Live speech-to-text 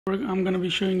What I'm going to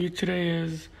be showing you today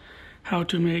is how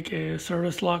to make a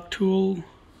service lock tool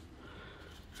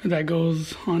that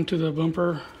goes onto the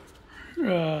bumper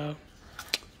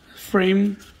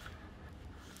frame.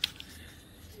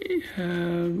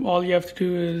 All you have to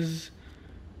do is,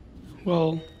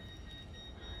 well,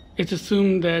 it's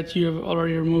assumed that you have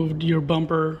already removed your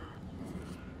bumper.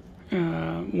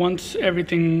 Once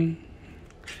everything,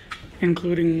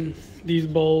 including these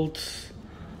bolts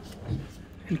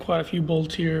and quite a few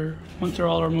bolts here, once they're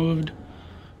all removed,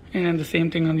 and then the same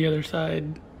thing on the other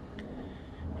side,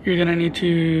 you're gonna need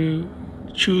to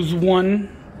choose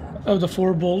one of the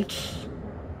 4 bolts.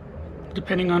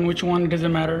 Depending on which one, it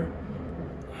doesn't matter.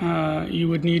 You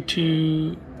would need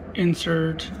to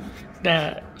insert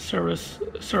that service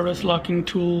locking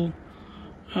tool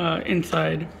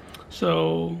inside.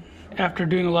 So after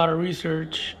doing a lot of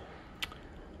research,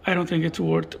 I don't think it's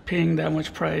worth paying that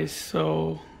much price.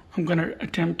 So I'm gonna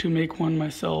attempt to make one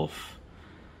myself.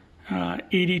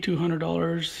 $80 to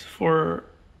 $100 for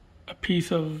a piece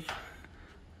of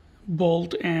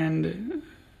bolt and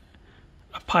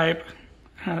a pipe.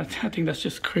 I think that's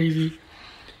just crazy.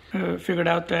 Figured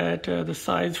out that the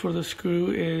size for the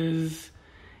screw is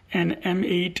an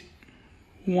M8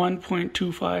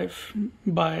 1.25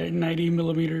 by 90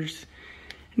 millimeters.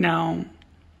 Now,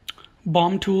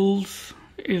 BaumTools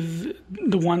is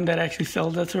the one that actually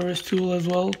sells that service tool as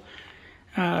well.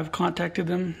 I've contacted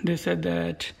them. They said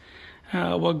that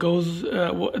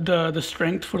the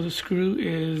strength for the screw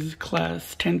is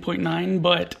class 10.9,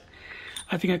 but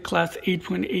I think a class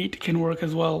 8.8 can work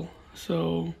as well.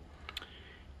 So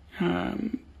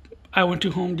I went to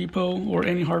Home Depot or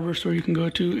any hardware store you can go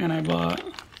to, and I bought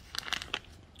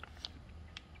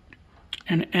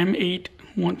an M8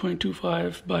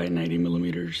 1.25 by 90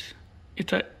 millimeters.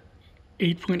 It's at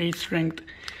 8.8 strength,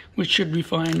 which should be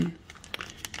fine.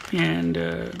 And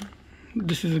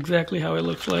this is exactly how it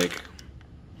looks like.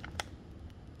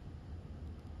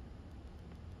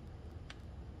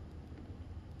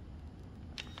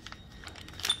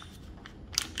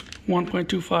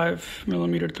 .25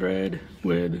 millimeter thread,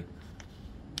 with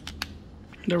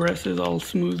the rest is all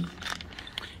smooth.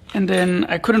 And then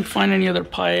I couldn't find any other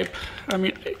pipe. I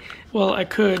mean, well, I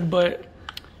could, but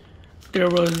there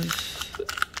was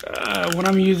what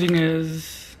I'm using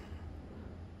is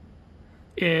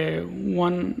a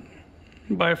 1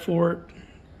 by 4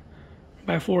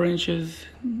 inches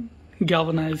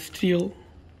galvanized steel.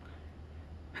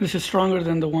 This is stronger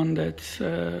than the one that's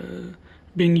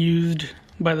being used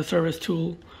by the service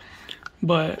tool,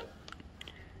 but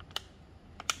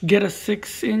get a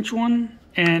 6-inch one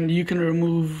and you can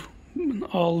remove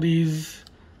all these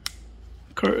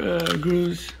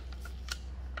grooves,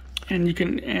 and you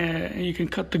can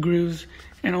cut the grooves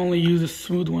and only use a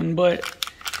smooth one. But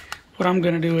what I'm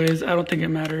gonna do is, I don't think it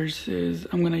matters, is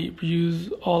I'm gonna use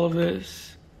all of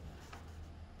this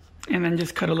and then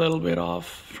just cut a little bit off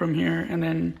from here and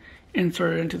then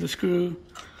insert it into the screw.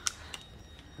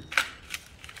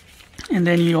 And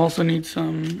then you also need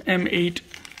some M8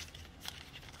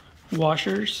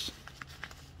 washers.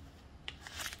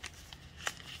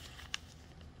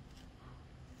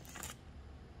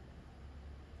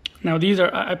 Now these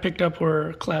I picked up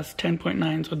were class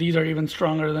 10.9, so these are even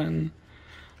stronger than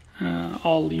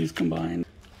all these combined.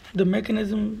 The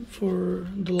mechanism for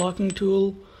the locking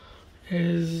tool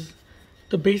is,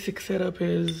 the basic setup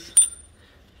is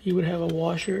you would have a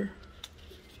washer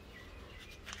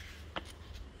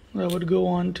that would go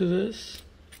on to this,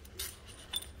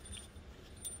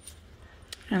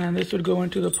 and then this would go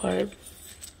into the pipe,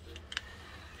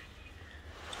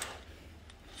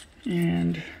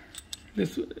 and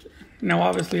this, now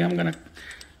obviously I'm gonna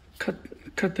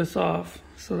cut this off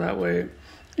so that way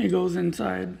it goes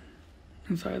inside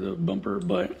the bumper.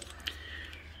 But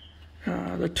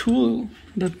the tool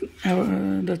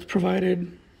that's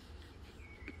provided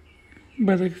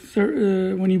by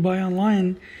the when you buy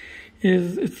online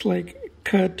is, it's like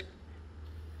cut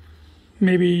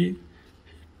maybe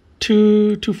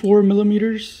 2 to 4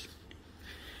 millimeters,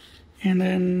 and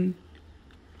then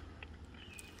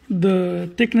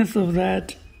the thickness of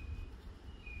that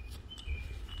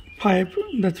pipe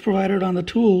that's provided on the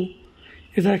tool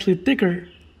is actually thicker.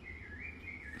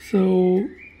 So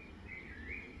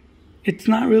it's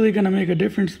not really going to make a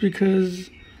difference,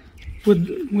 because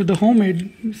with the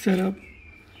homemade setup,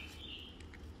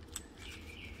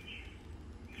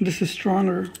 this is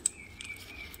stronger.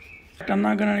 I'm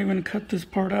not gonna even cut this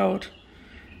part out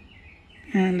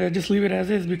and just leave it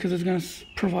as is, because it's gonna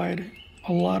provide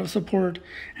a lot of support.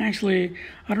 Actually,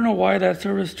 I don't know why that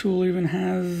service tool even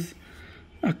has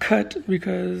a cut,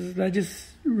 because that just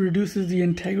reduces the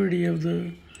integrity of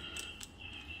the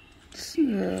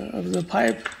of the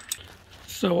pipe.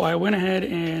 So I went ahead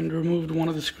and removed one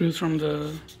of the screws from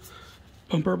the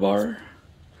bumper bar.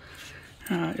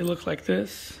 It looks like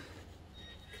this.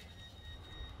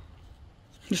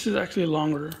 This is actually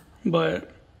longer,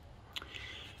 but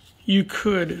you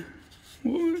could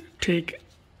take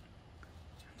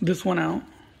this one out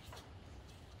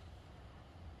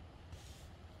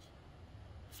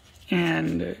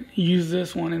and use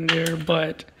this one in there,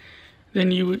 but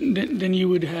then you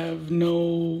would have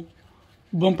no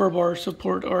bumper bar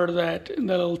support or that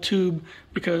little tube,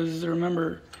 because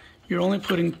remember, you're only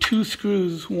putting two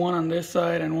screws, one on this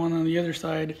side and one on the other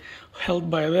side, held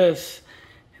by this,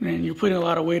 and then you're putting a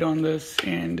lot of weight on this.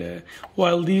 And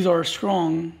while these are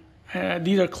strong,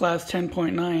 these are class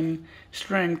 10.9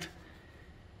 strength,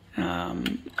 I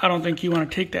don't think you want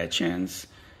to take that chance.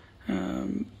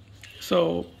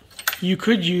 So you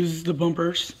could use the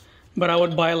bumpers, but I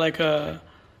would buy like a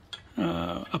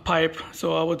pipe.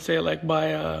 So I would say like buy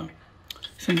a,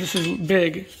 since this is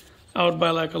big, I would buy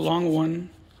like a long one.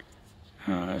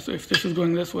 So if this is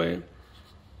going this way,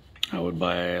 I would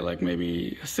buy like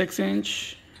maybe a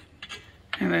 6-inch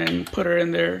and then put her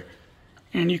in there,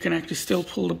 and you can actually still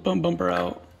pull the bumper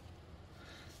out.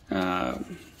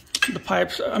 The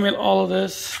pipes, I mean all of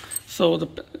this, so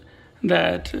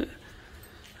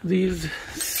these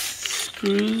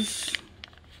screws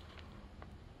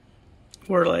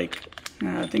were like,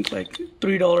 I think like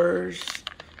 $3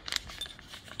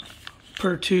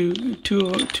 per two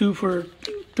for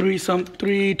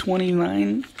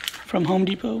 $3.29 from Home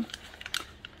Depot,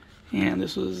 and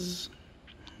this was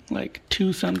like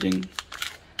 $2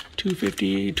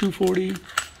 $2.50, $2.40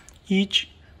 each,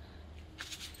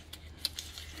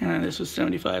 and this was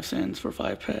 75 cents for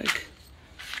 5-pack.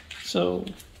 So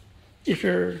if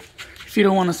you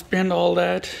don't want to spend all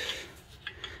that,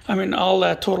 I mean all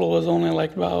that total was only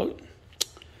like about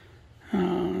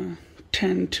 $10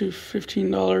 to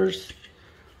 $15.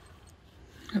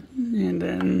 And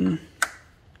then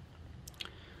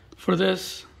for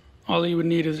this, all you would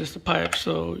need is just a pipe.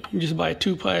 So you just buy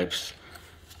 2 pipes,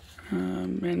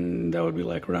 and that would be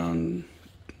like around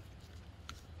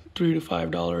 $3 to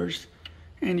 $5,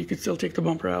 and you could still take the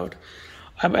bumper out.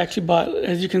 I've actually bought,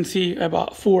 as you can see, I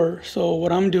bought 4. So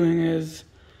what I'm doing is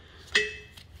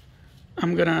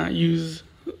I'm gonna use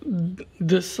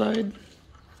this side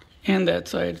and that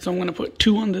side. So I'm gonna put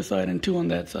 2 on this side and 2 on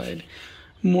that side,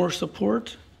 more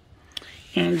support.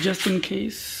 And just in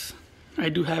case, I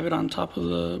do have it on top of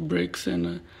the brakes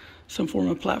and some form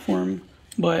of platform,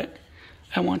 but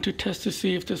I want to test to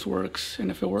see if this works. And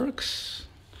if it works,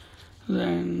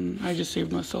 then I just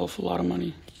saved myself a lot of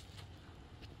money.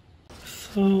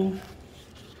 So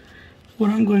what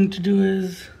I'm going to do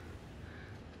is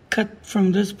cut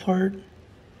from this part,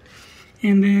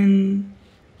 and then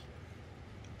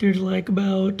there's like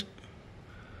about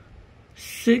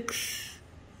 6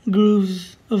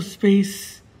 grooves of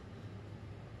space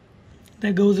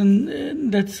that goes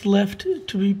in, that's left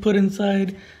to be put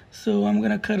inside. So I'm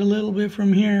gonna cut a little bit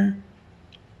from here,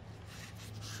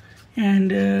 and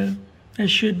that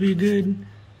should be good.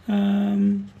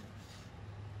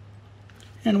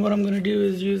 And what I'm gonna do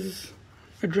is use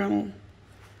a Dremel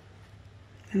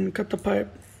and cut the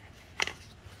pipe.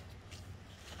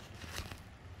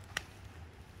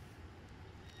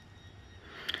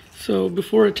 So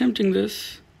before attempting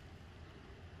this,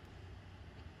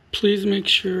 please make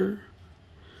sure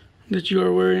that you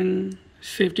are wearing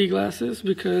safety glasses,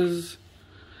 because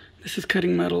this is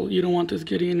cutting metal. You don't want this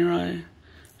getting in your eye.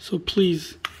 So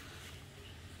please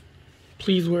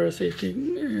wear a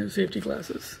safety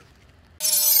glasses.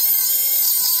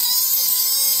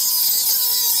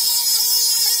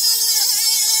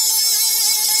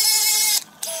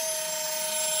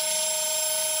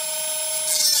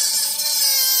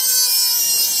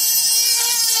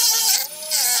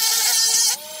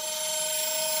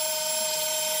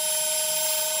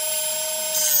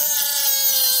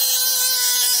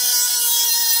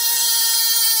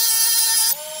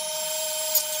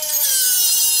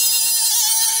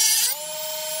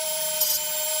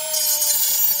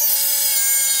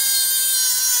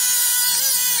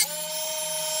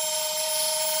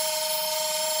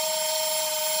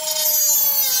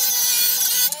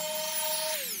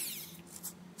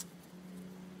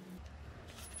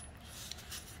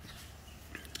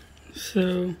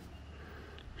 So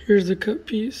here's the cut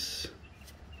piece,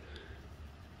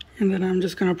 and then I'm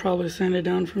just gonna probably sand it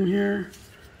down from here,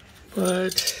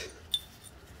 but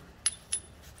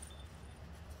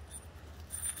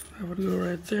I would go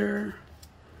right there,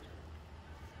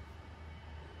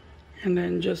 and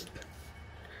then just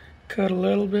cut a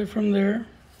little bit from there,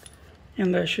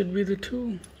 and that should be the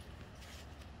tool.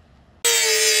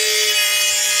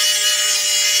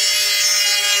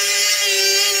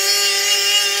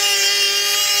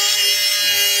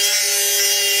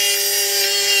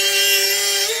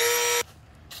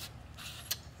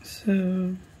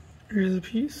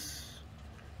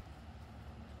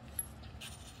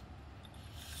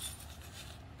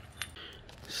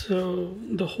 So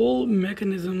the whole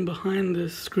mechanism behind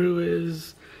this screw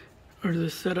is, or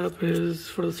this setup is,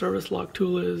 for the service lock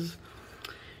tool is,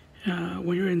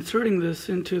 when you're inserting this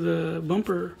into the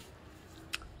bumper,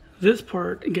 this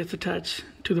part gets attached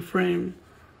to the frame,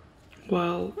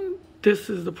 while this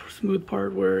is the smooth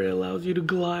part where it allows you to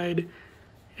glide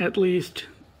at least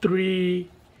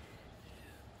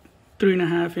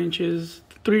 3.5 inches,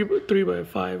 3 by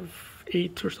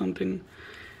 5/8 or something,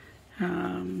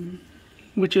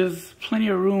 which is plenty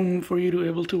of room for you to be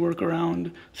able to work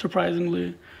around,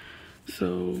 surprisingly.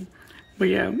 So, but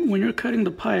yeah, when you're cutting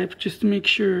the pipe, just make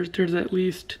sure there's at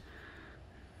least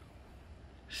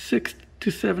 6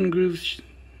 to 7 grooves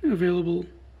available.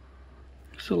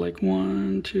 So like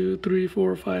 1, 2, 3,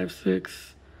 4, 5,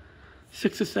 6,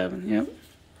 6 to 7, yep.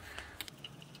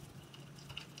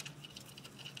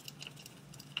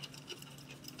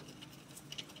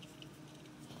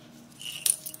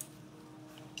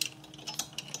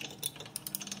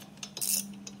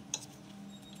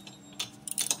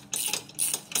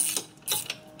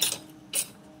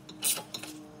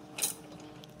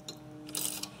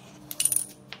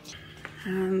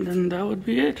 And then that would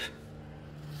be it.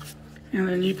 And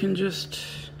then you can just,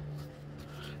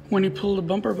 when you pull the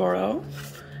bumper bar out,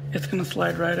 it's gonna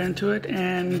slide right into it.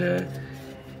 And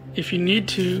if you need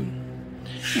to,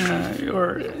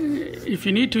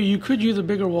 you could use a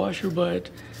bigger washer, but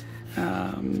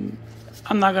I'm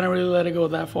not gonna really let it go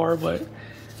that far. But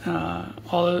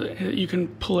you can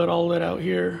pull it all out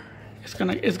here. It's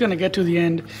gonna get to the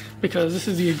end because this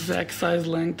is the exact size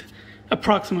length,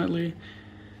 approximately.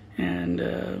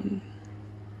 And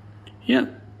yeah,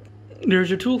 there's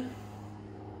your tool.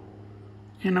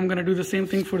 And I'm gonna do the same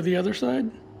thing for the other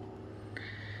side.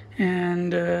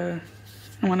 And I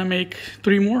wanna make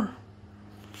 3 more,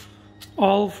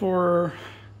 all for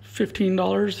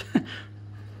 $15.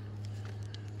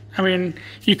 I mean,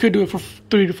 you could do it for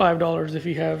 $3 to $5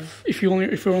 if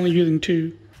you're only using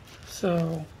 2.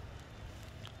 So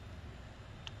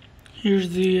here's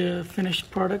the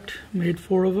finished product. Made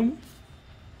 4 of them.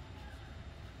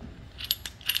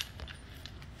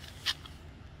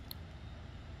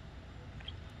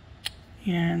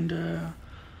 And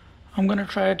I'm gonna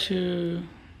try to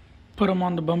put them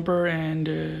on the bumper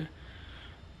and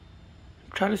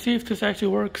try to see if this actually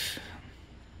works.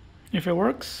 If it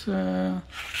works,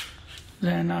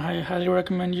 then I highly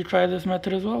recommend you try this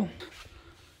method as well.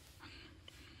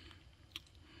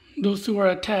 Those 2 are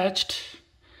attached,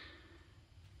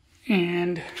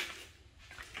 and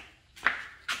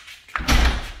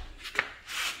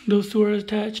those 2 are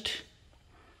attached.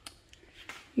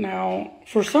 Now,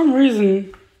 for some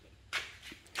reason,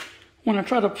 when I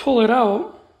try to pull it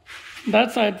out,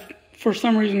 that side, for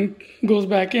some reason, goes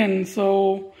back in.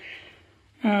 So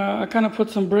I kind of put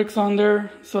some bricks on there,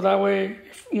 so that way,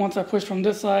 once I push from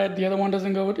this side, the other one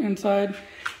doesn't go inside.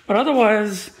 But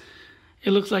otherwise,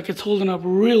 it looks like it's holding up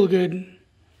real good.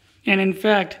 And in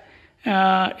fact,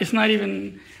 it's not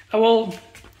even, well,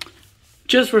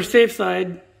 just for safe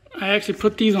side, I actually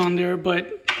put these on there, but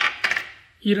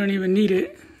you don't even need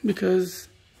it because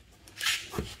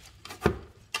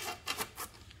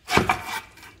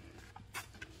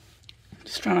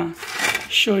just trying to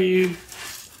show you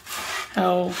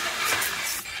how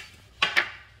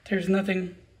there's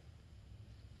nothing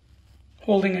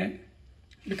holding it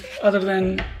other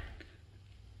than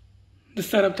the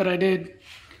setup that I did,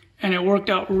 and it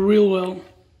worked out real well.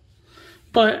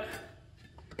 But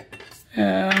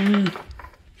so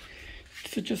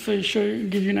just so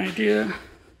give you an idea.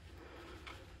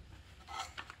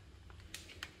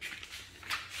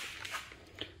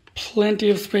 Plenty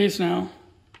of space now.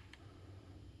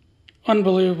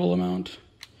 Unbelievable amount.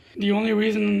 The only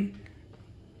reason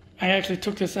I actually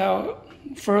took this out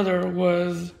further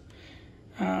was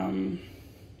the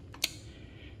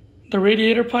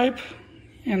radiator pipe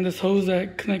and this hose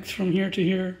that connects from here to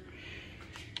here.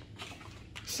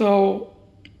 So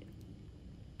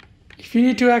if you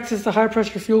need to access the high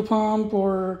pressure fuel pump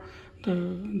or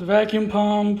the vacuum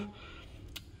pump,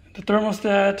 the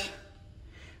thermostat,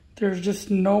 there's just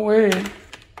no way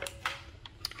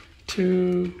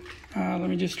to, let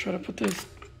me just try to put this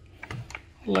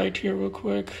light here real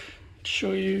quick to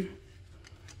show you.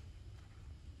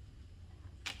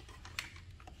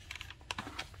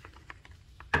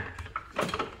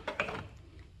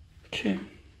 Okay.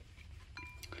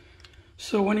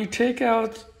 So when you take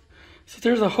out, so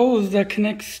there's a hose that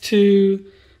connects to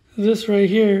this right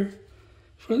here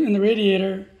in the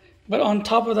radiator, but on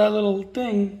top of that little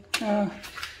thing,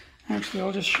 actually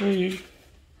I'll just show you.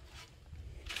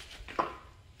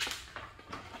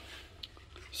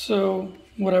 So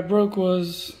what I broke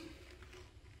was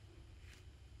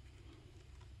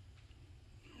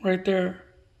right there.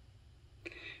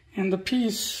 And the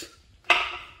piece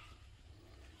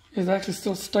is actually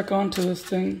still stuck onto this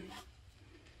thing.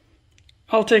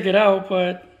 I'll take it out,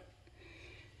 but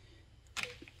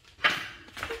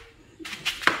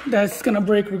that's gonna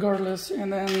break regardless.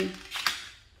 And then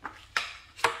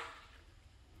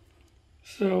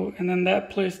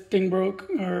that thing broke,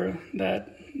 or the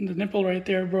nipple right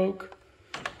there broke.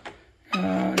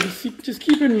 Just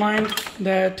keep in mind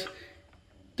that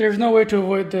there's no way to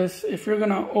avoid this. If you're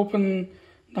gonna open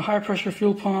the high pressure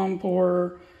fuel pump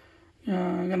or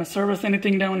gonna service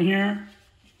anything down here,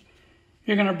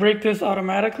 you're gonna break this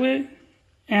automatically.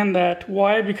 And that,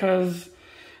 why? Because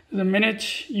the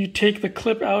minute you take the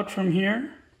clip out from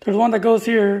here, there's one that goes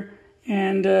here,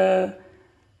 and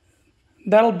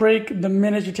that'll break the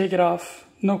minute you take it off,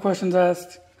 no questions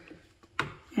asked.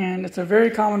 And it's a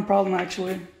very common problem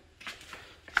actually.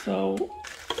 So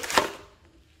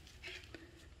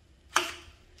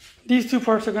these two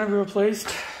parts are going to be replaced,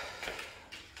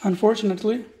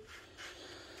 unfortunately.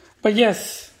 But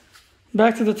yes,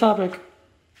 back to the topic.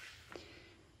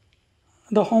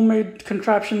 The homemade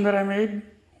contraption that I made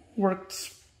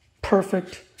works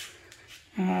perfect.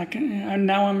 And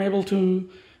now I'm able to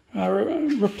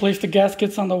replace the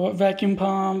gaskets on the vacuum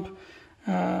pump,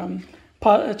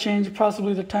 change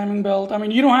possibly the timing belt. I mean,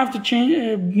 you don't have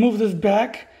to move this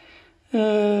back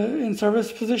in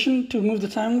service position to move the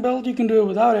timing belt. You can do it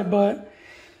without it, but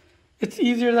it's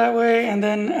easier that way. And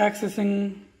then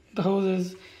accessing the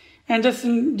hoses. And just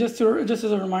as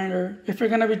a reminder, if you're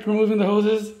going to be removing the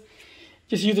hoses,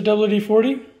 just use a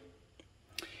WD-40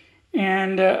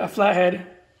 and a flathead.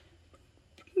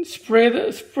 Spray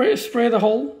the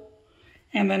hole,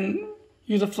 and then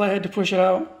use a flathead to push it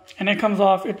out, and it comes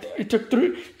off. It took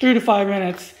 3 to 5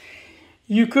 minutes.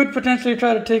 You could potentially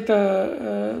try to take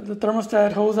the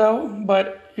thermostat hose out,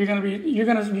 but you're gonna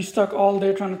be stuck all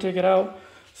day trying to take it out.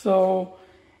 So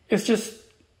it's just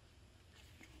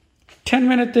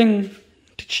 10-minute thing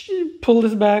to pull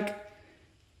this back,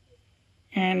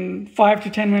 and 5 to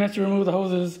 10 minutes to remove the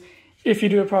hoses if you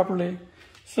do it properly.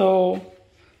 So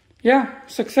yeah,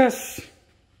 success.